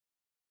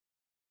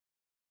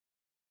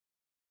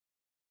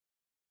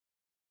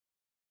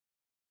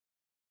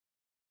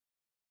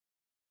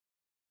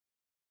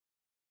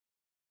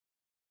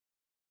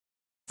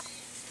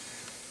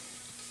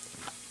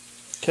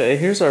Okay,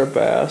 here's our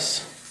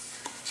bass.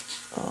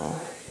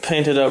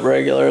 Painted up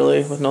regularly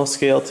with no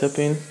scale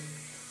tipping.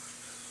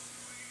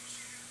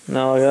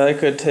 Now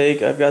I've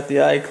got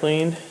the eye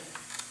cleaned.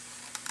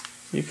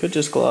 You could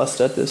just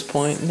gloss it at this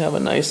point and have a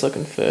nice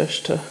looking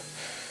fish to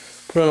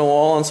put on a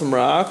wall on some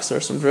rocks or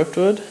some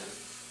driftwood.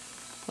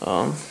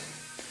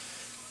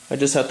 I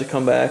just have to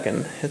come back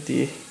and hit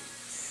the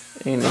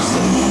anus.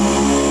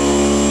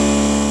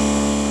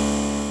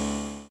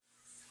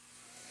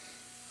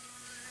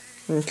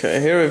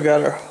 Okay, here we've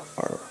got our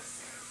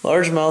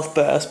largemouth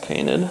bass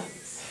painted.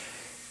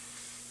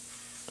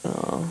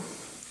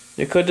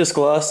 You could just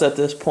gloss at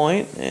this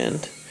point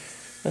and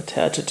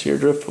attach it to your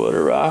driftwood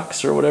or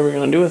rocks or whatever you're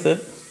going to do with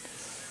it.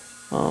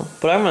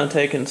 But I'm going to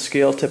take and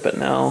scale tip it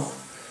now.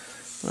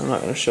 I'm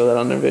not going to show that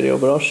on the video,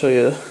 but I'll show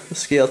you the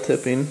scale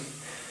tipping,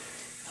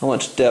 how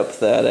much depth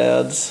that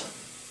adds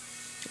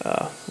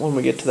when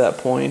we get to that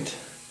point.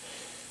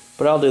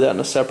 But I'll do that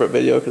in a separate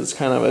video because it's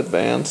kind of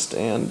advanced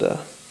and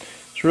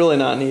it's really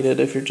not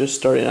needed if you're just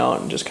starting out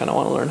and just kind of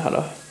want to learn how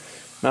to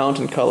mount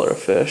and color a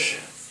fish.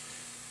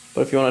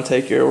 But if you want to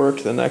take your work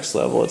to the next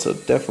level, it's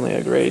definitely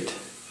a great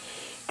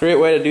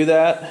way to do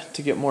that,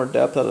 to get more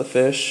depth out of the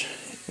fish,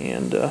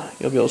 and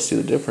you'll be able to see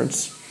the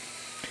difference.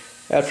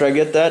 After I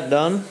get that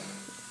done,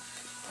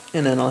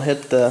 and then I'll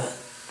hit the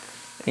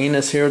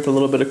anus here with a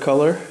little bit of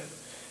color,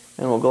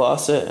 and we'll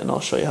gloss it, and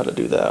I'll show you how to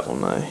do that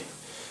when I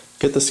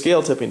get the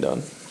scale tipping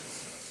done.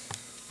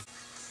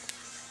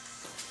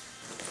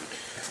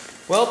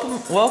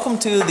 Welcome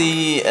to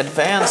the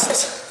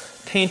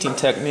advanced painting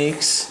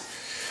techniques.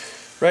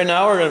 Right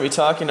now we're going to be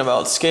talking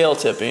about scale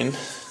tipping.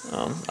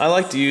 I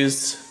like to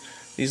use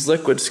these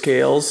liquid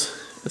scales.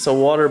 It's a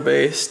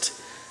water-based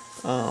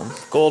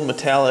gold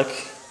metallic,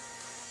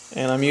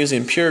 and I'm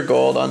using pure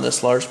gold on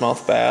this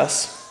largemouth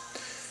bass.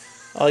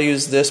 I'll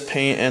use this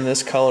paint and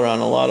this color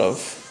on a lot of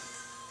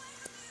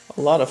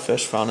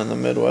fish found in the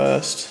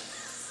Midwest.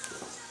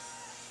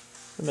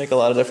 They make a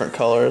lot of different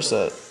colors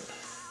that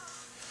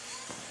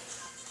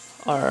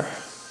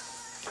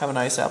have a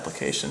nice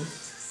application.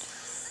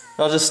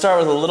 I'll just start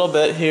with a little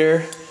bit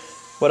here.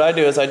 What I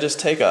do is I just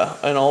take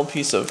an old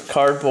piece of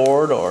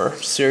cardboard or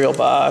cereal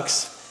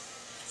box,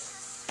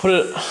 put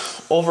it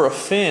over a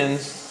fin,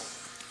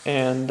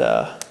 and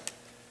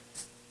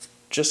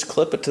just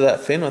clip it to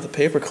that fin with a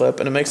paper clip,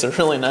 and it makes a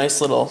really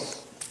nice little,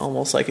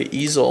 almost like an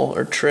easel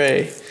or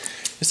tray.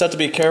 You just have to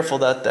be careful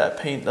that that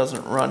paint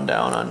doesn't run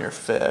down on your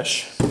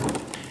fish.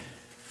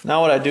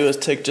 Now what I do is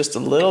take just a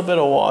little bit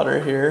of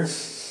water here,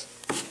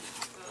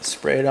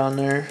 spray it on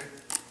there.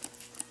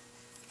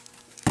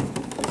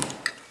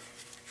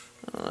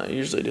 I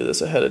usually do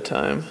this ahead of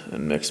time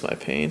and mix my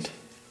paint.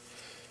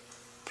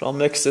 But I'll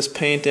mix this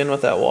paint in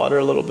with that water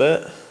a little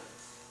bit,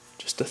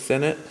 just to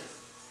thin it.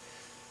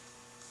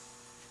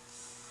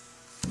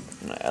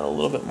 I'm going to add a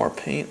little bit more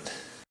paint.